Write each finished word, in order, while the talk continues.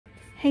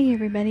Hey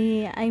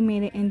everybody, I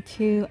made it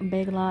into a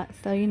Big Lot,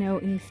 so you know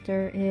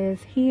Easter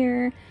is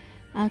here.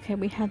 Okay,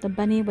 we have the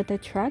bunny with the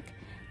truck.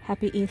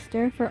 Happy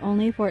Easter for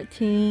only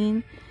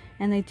 $14.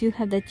 And they do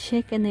have the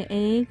chick and the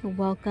egg.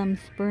 Welcome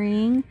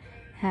spring.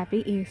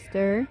 Happy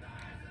Easter.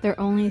 They're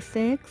only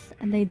 $6,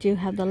 and they do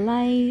have the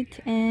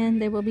light,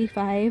 and they will be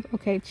 $5.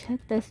 Okay,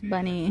 check this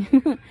bunny.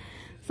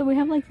 So we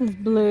have like this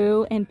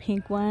blue and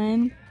pink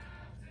one,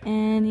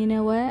 and you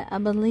know what? I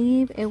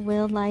believe it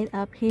will light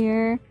up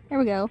here. There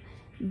we go.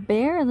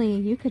 Barely,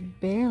 you could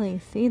barely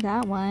see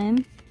that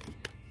one.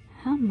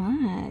 How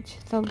much?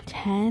 So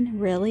 10,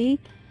 really?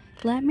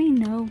 Let me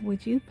know,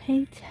 would you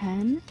pay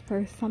 10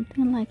 for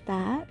something like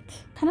that?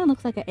 Kind of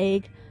looks like an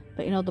egg,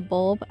 but you know, the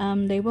bulb,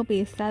 they will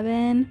be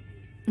 7.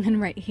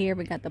 And right here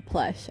we got the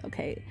plush.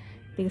 Okay,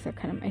 these are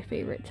kind of my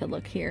favorite to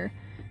look here.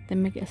 They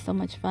make it so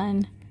much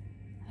fun.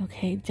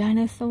 Okay,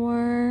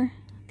 dinosaur.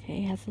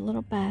 Okay, has a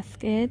little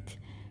basket.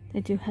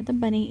 They do have the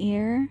bunny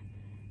ear.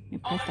 Let me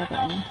press that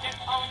button.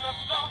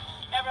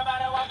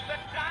 Everybody wants a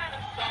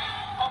dinosaur.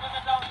 Open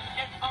the door,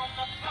 it's on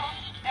the floor.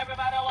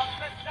 Everybody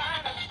wants a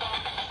dinosaur.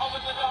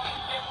 Open the door,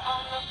 it's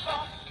on the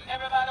floor.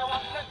 Everybody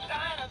wants a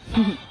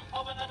dinosaur.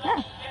 Open the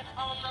door, it's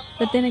on the floor.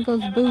 But then it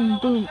goes boom,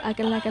 boom, like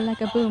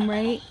a boom,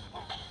 right?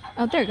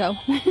 Oh, there you go.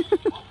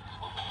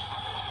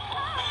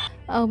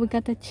 Oh, we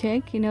got the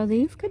chick. You know,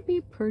 these could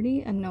be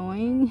pretty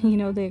annoying. You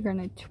know, they're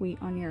gonna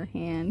tweet on your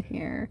hand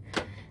here.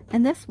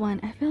 And this one,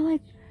 I feel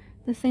like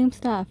the same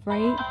stuff,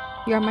 right?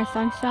 You're my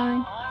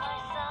sunshine.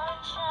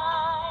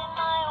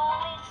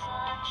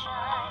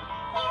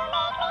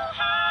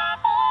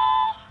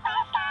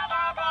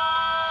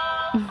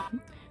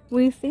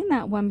 We've seen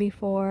that one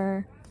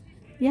before.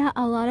 Yeah,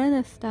 a lot of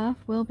the stuff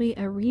will be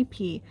a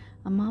repeat.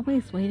 I'm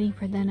always waiting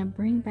for them to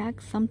bring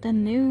back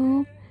something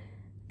new.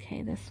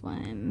 Okay, this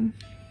one.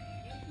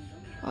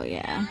 Oh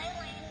yeah.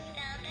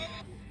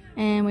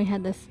 And we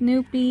had the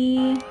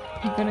Snoopy.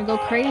 You're gonna go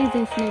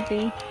crazy,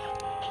 Snoopy.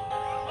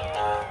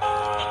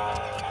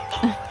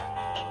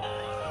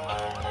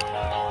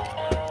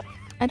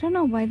 I don't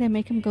know why they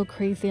make him go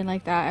crazy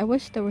like that. I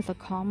wish there was a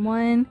calm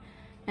one.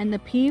 And the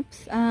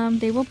Peeps,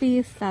 they will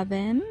be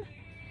 7.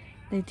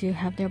 They do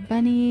have their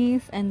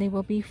bunnies, and they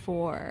will be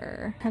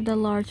 4. Have the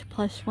large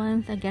plush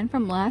ones, again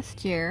from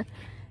last year,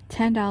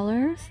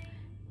 $10.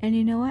 And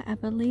you know what? I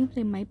believe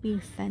they might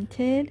be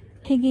scented.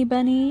 Piggy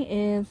Bunny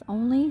is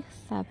only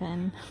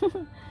 7.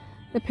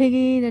 The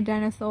piggy, the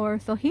dinosaur,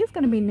 so he's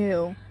going to be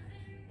new.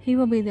 He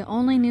will be the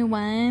only new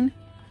one.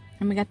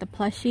 And we got the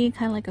plushie,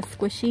 kind of like a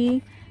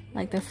squishy,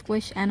 like the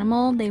squish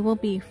animal. They will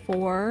be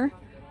 4.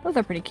 Those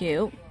are pretty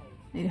cute.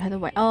 They have the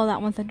white. Oh,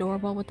 that one's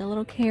adorable with the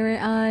little carrot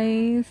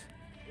eyes.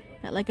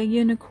 Got like a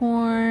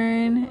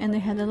unicorn. And they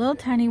have the little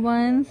tiny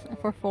ones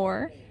for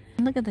 4.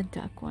 And look at the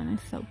duck one.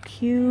 It's so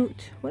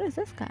cute. What is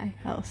this guy?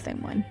 Oh,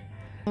 same one.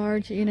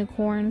 Large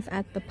unicorns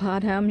at the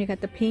bottom. You got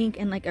the pink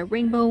and like a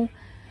rainbow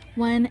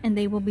one. And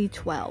they will be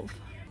 12.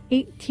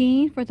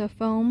 18 for the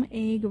foam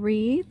egg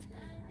wreath.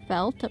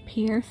 Felt up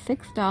here.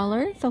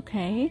 $6.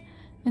 Okay.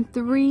 And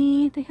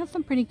 3. They have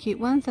some pretty cute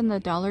ones in the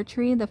Dollar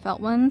Tree. The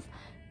felt ones.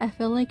 I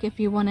feel like if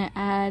you want to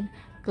add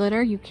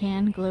glitter, you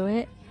can glue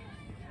it.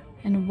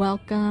 And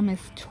welcome is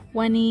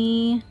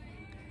 20.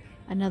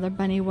 Another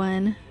bunny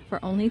one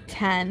for only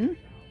 10.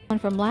 One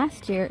from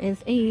last year is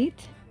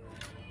 8.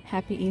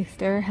 Happy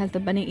Easter has the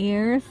bunny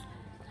ears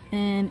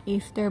and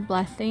Easter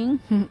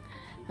blessing.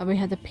 We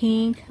have the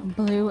pink,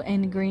 blue,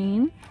 and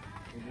green.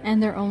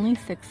 And they're only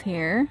 6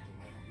 here.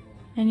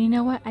 And you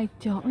know what? I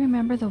don't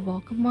remember the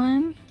welcome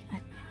one. I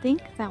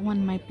think that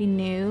one might be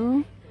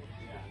new.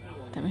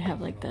 Then we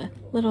have like the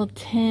little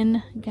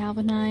tin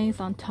galvanized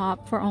on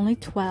top for only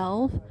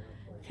 12.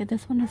 Okay,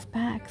 this one is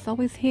back. It's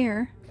always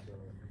here.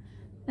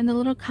 And the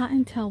little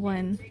cottontail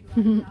one.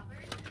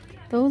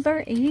 Those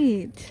are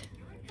 8.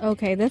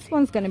 Okay, this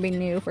one's going to be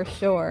new for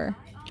sure.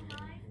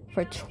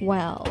 For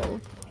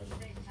 12.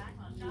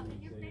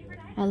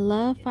 I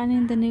love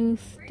finding the new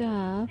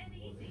stuff.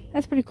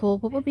 That's pretty cool.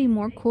 What would be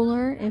more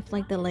cooler if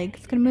like the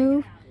legs could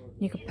move?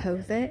 You could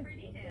pose it.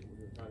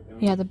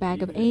 We have the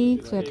bag of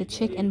eggs. We have the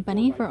chick and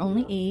bunny for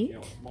only 8.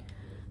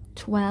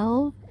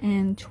 12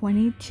 and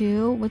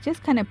 22, which is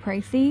kind of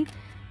pricey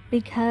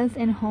because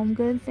in Home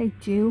Goods they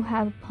do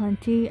have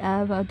plenty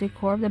of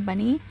decor of the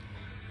bunny,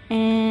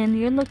 and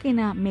you're looking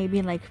at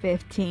maybe like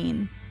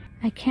 15.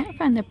 I can't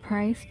find the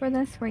price for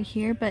this right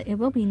here, but it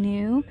will be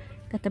new.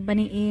 Got the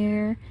bunny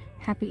ear,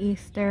 Happy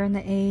Easter, and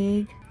the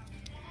egg.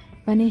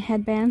 Bunny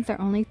headbands are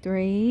only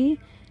 3.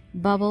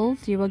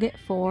 Bubbles, you will get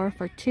 4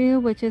 for 2,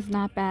 which is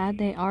not bad.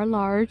 They are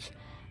large.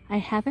 I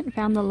haven't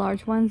found the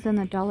large ones in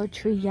the Dollar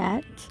Tree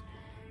yet.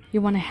 You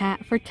want a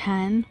hat for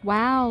 10.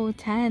 Wow,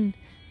 10.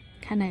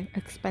 Kind of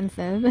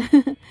expensive.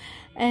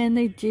 And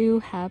they do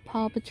have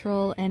Paw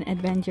Patrol and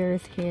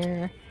Avengers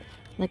here.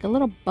 Like a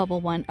little bubble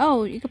one.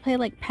 Oh, you could play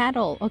like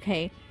paddle.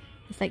 Okay.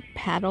 It's like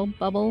paddle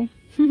bubble.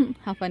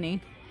 How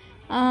funny.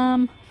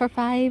 For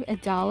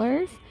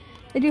 $5.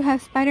 They do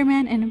have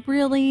Spider-Man and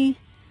really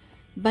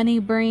Bunny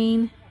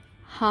Brain,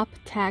 Hop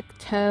Tack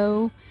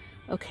Toe,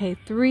 Okay,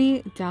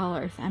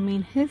 $3. I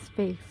mean, his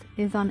face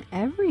is on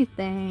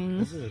everything.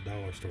 This is a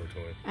dollar store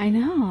toy. I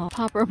know.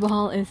 Popper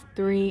ball is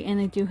 $3, and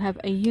they do have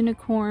a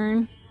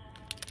unicorn.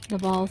 The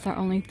balls are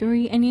only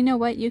 $3. And you know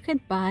what? You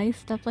could buy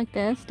stuff like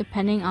this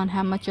depending on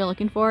how much you're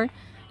looking for.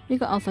 You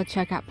could also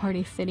check out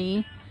Party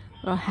City.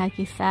 Little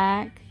hacky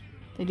sack.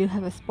 They do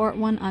have a sport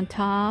one on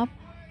top.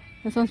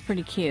 This one's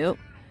pretty cute.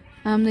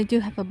 They do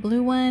have a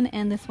blue one,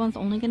 and this one's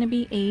only going to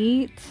be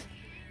 $8.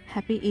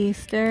 Happy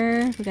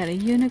Easter. We got a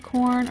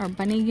unicorn or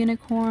bunny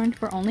unicorn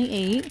for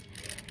only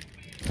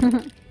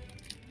 $8.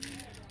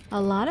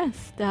 A lot of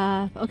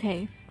stuff.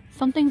 Okay,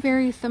 something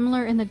very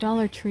similar in the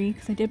Dollar Tree,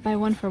 because I did buy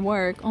one for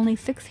work. Only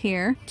 $6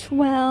 here.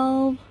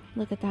 $12.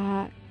 Look at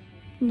that.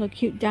 Little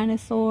cute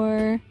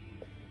dinosaur.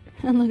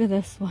 And look at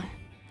this one.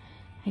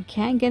 I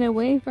can't get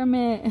away from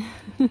it.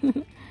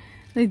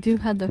 They do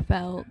have the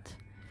felt.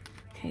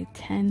 Okay,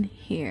 10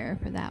 here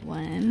for that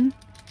one.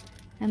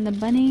 And the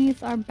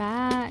bunnies are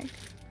back.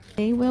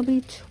 They will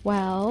be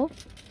 12.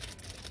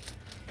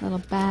 Little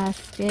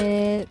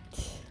basket.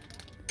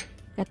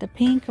 Got the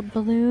pink,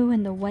 blue,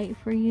 and the white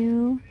for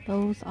you.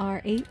 Those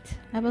are 8,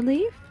 I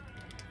believe.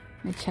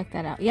 Let me check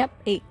that out. Yep,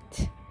 8.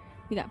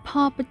 We got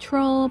Paw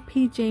Patrol,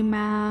 PJ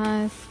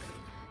Masks,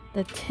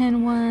 the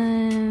tin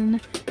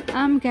one.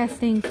 I'm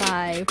guessing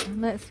 5.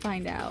 Let's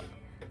find out.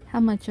 How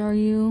much are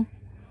you?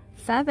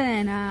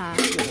 7. Ah,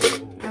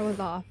 I was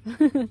off.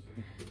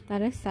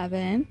 That is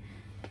 7.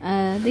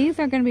 These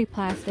are going to be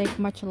plastic,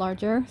 much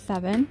larger.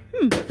 7.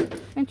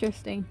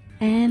 Interesting.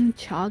 And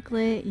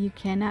chocolate. You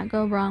cannot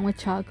go wrong with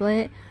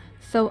chocolate.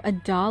 So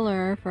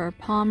 $1 for a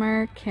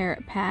Palmer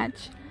Carrot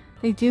Patch.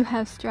 They do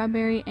have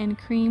strawberry and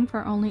cream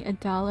for only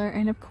 $1.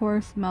 And of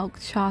course, milk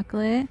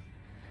chocolate.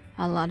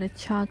 A lot of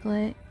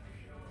chocolate.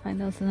 Find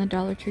those in the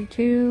Dollar Tree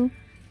too.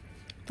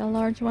 The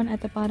large one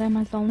at the bottom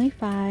is only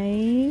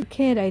 5.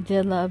 Kid, I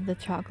did love the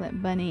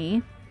chocolate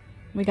bunny.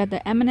 We got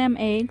the M&M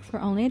eggs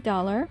for only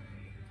 $1.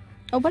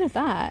 Oh, what is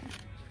that?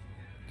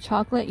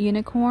 Chocolate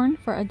unicorn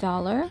for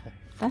 $1.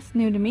 That's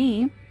new to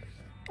me.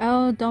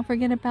 Oh, don't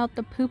forget about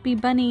the poopy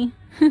bunny.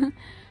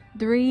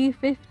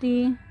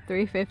 $3.50.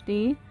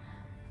 $3.50.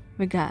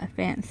 We got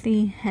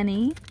fancy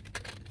honey.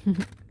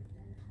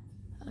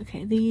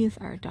 Okay, these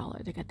are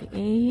 $1. They got the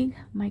egg,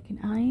 Mike and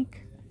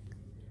Ike.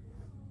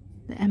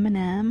 The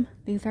M&M.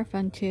 These are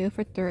fun too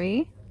for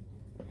 $3.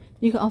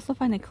 You can also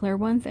find the clear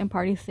ones in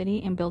Party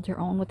City and build your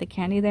own with the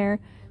candy there.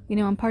 You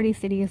know, in Party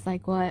City is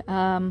like what?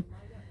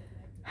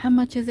 How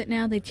much is it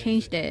now? They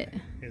changed it.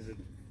 Is it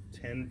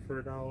 10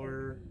 for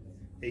 $1?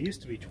 It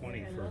used to be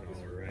 20 for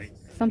 $1, right?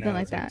 Something now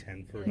like it's that.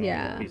 10 for $1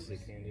 Yeah. piece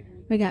of candy.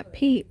 We got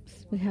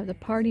Peeps. We have the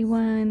party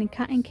one,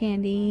 cotton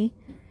candy.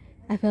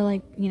 I feel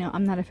like, you know,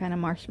 I'm not a fan of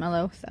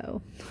marshmallow,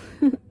 so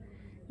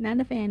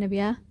not a fan of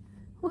ya.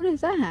 What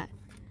is that?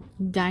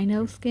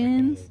 Dino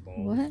skins?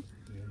 What? Yeah.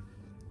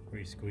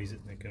 Where you squeeze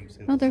it and it comes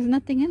in. Oh, there's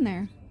nothing in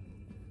there.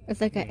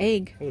 It's like an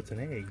egg. Oh, it's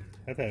an egg.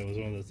 I thought it was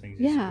one of those things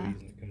you squeeze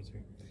and it comes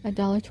through.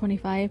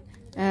 $1.25.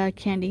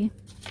 Candy.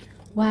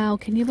 Wow,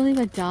 can you believe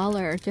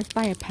 $1? Just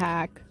buy a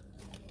pack.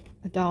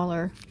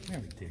 $1.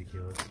 That's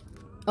ridiculous.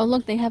 Oh,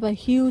 look, they have a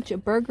huge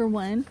burger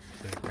one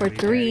for $3.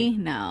 Patty?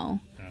 No.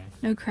 No.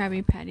 No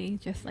Krabby Patty,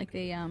 just like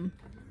the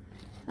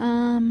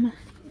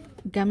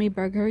gummy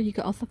burger. You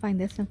can also find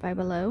this in Five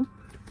Below,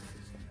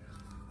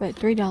 but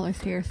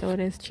 $3 here, so it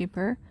is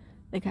cheaper.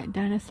 They got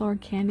dinosaur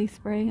candy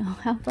spray. Oh,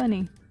 how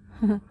funny!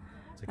 It's like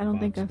I don't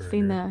think Bob's I've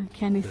seen Burger. the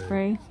candy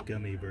spray.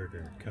 Gummy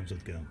burger comes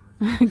with gum.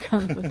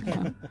 Comes with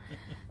gum.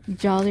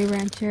 Jolly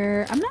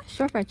Rancher. I'm not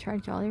sure if I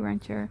tried Jolly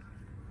Rancher.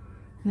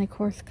 And of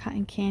course,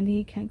 cotton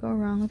candy. Can't go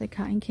wrong with a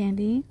cotton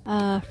candy.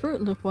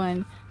 Fruit Loop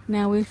one.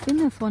 Now we've seen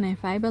this one in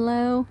Five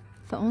Below.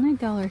 So only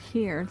 $1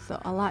 here, so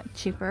a lot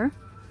cheaper.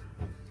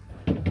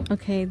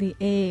 Okay, the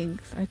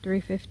eggs are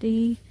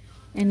 $3.50,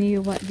 and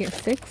you get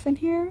 6 in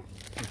here,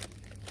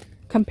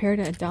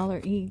 compared to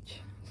 $1 each.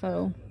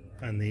 So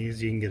on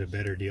these, you can get a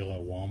better deal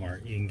at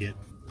Walmart. You can get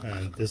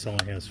this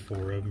only has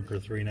 4 of them for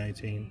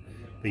 $3.19,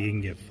 but you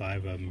can get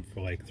 5 of them for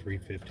like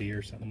 $3.50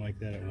 or something like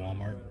that at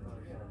Walmart.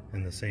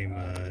 And the same,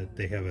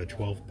 they have a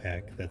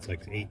 12-pack that's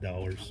like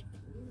 $8.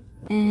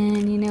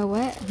 And you know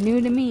what? New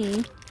to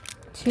me.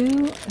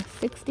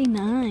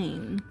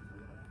 $2.69.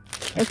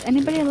 Does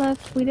anybody love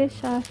Swedish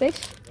fish?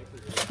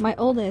 My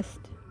oldest,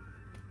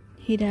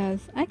 he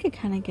does. I could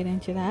kind of get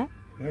into that.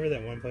 Remember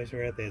that one place we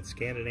were at? They had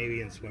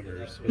Scandinavian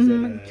swimmers. Was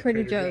that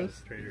Trader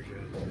Joe's. Trader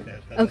Joe's. Yeah,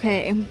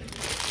 Okay,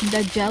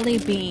 the jelly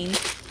bean.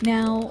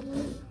 Now,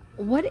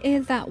 what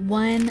is that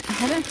one? I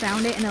haven't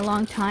found it in a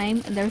long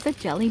time. There's a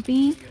jelly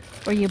bean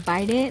where you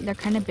bite it. They're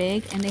kind of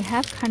big, and they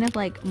have kind of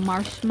like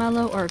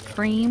marshmallow or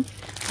cream.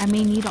 I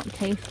mean, you don't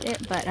taste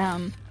it, but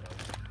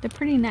they're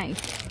pretty nice.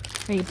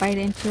 Where you bite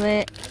into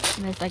it,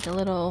 and there's like a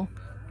little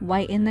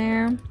white in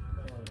there.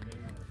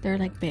 They're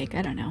like big.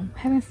 I don't know.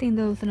 Haven't seen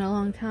those in a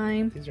long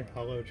time. These are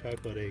hollow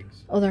chocolate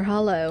eggs. Oh, they're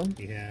hollow.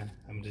 Yeah,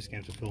 I'm just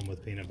going to have to fill them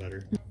with peanut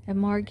butter. At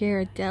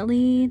Margera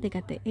Deli, they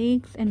got the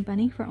eggs and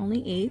bunny for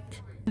only $8.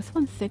 This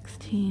one's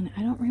 $16.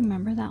 I don't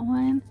remember that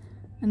one.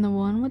 And the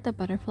one with the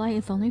butterfly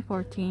is only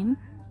 $14.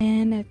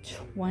 And at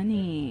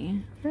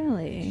 20.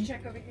 Really?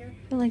 Check over here.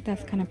 I feel like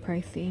that's kind of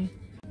pricey.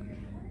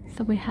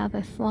 So we have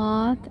a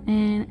sloth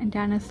and a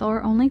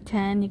dinosaur, only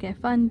 10. You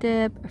get fun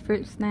dip, a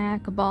fruit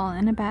snack, a ball,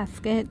 and a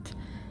basket.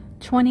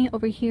 20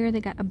 over here. They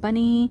got a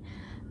bunny.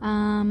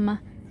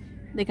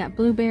 They got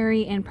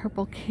blueberry and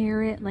purple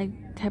carrot,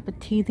 like type of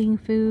teething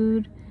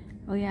food.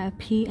 Oh yeah,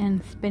 pea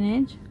and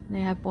spinach.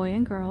 They have boy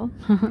and girl.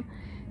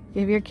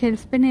 Give your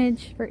kids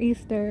spinach for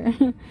Easter.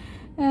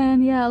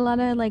 And yeah, a lot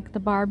of like the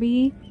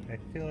Barbie. I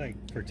feel like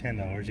for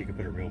 $10 you could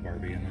put a real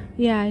Barbie in there.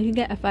 Yeah, you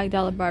get a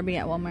 $5 Barbie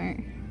at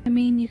Walmart. I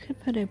mean, you could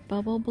put a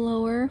bubble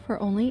blower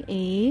for only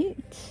 $8.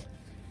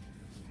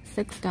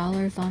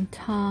 $6 on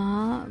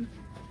top.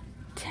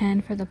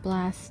 $10 for the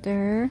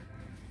blaster.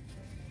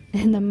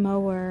 And the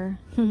mower.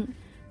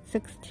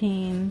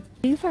 $16.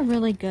 These are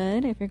really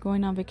good if you're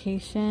going on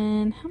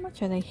vacation. How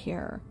much are they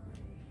here?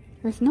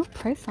 There's no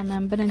price on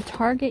them, but in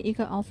Target you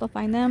could also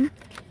find them.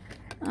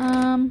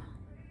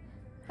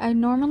 I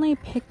normally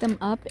pick them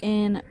up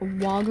in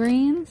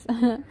Walgreens.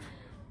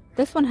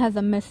 This one has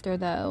a mister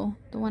though.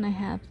 The one I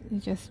have,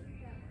 you just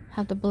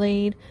have the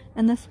blade.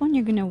 And this one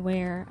you're gonna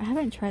wear. I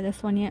haven't tried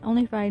this one yet.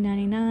 Only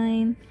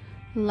 $5.99.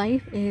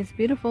 Life is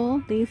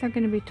beautiful. These are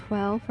gonna be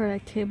 $12 for a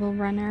table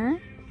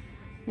runner.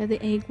 You have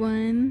the egg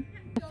one.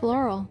 The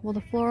floral. Well, the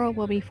floral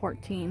will be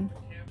 $14.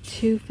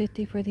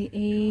 $2.50 for the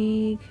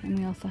egg. And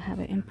we also have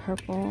it in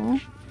purple.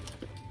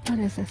 What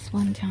is this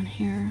one down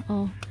here?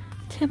 Oh,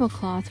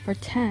 tablecloth for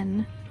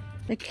 $10.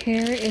 The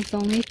carrot is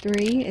only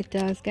 $3. It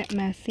does get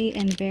messy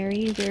and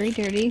very, very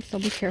dirty, so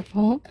be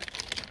careful.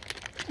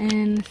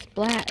 And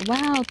splat.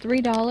 Wow,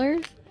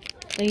 $3.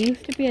 They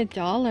used to be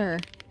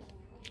 $1.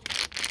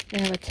 They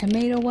have a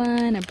tomato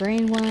one, a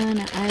brain one,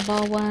 an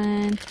eyeball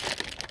one.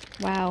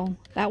 Wow,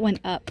 that went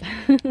up.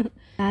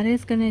 That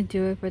is gonna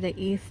do it for the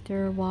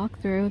Easter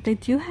walkthrough. They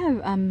do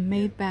have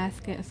made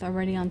baskets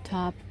already on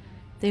top.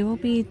 They will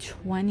be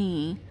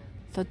 $20.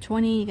 So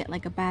 $20, you get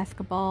like a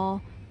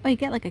basketball. Oh, you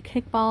get like a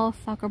kickball,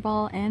 soccer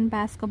ball, and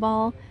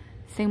basketball.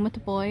 Same with the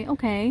boy.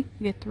 Okay,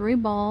 you get 3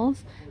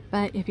 balls.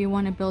 But if you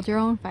want to build your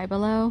own, Five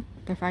Below,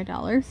 they're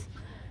 $5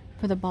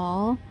 for the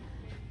ball.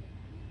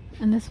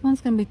 And this one's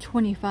gonna be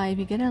 $25.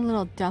 You get a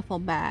little duffel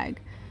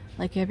bag.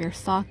 Like you have your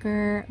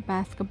soccer,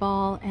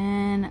 basketball,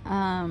 and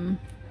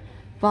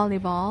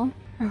volleyball.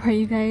 Alright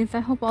you guys, I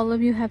hope all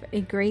of you have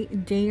a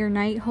great day or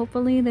night.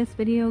 Hopefully this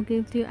video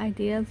gives you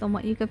ideas on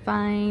what you could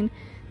find.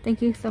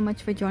 Thank you so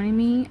much for joining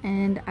me,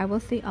 and I will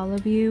see all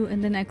of you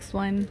in the next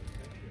one.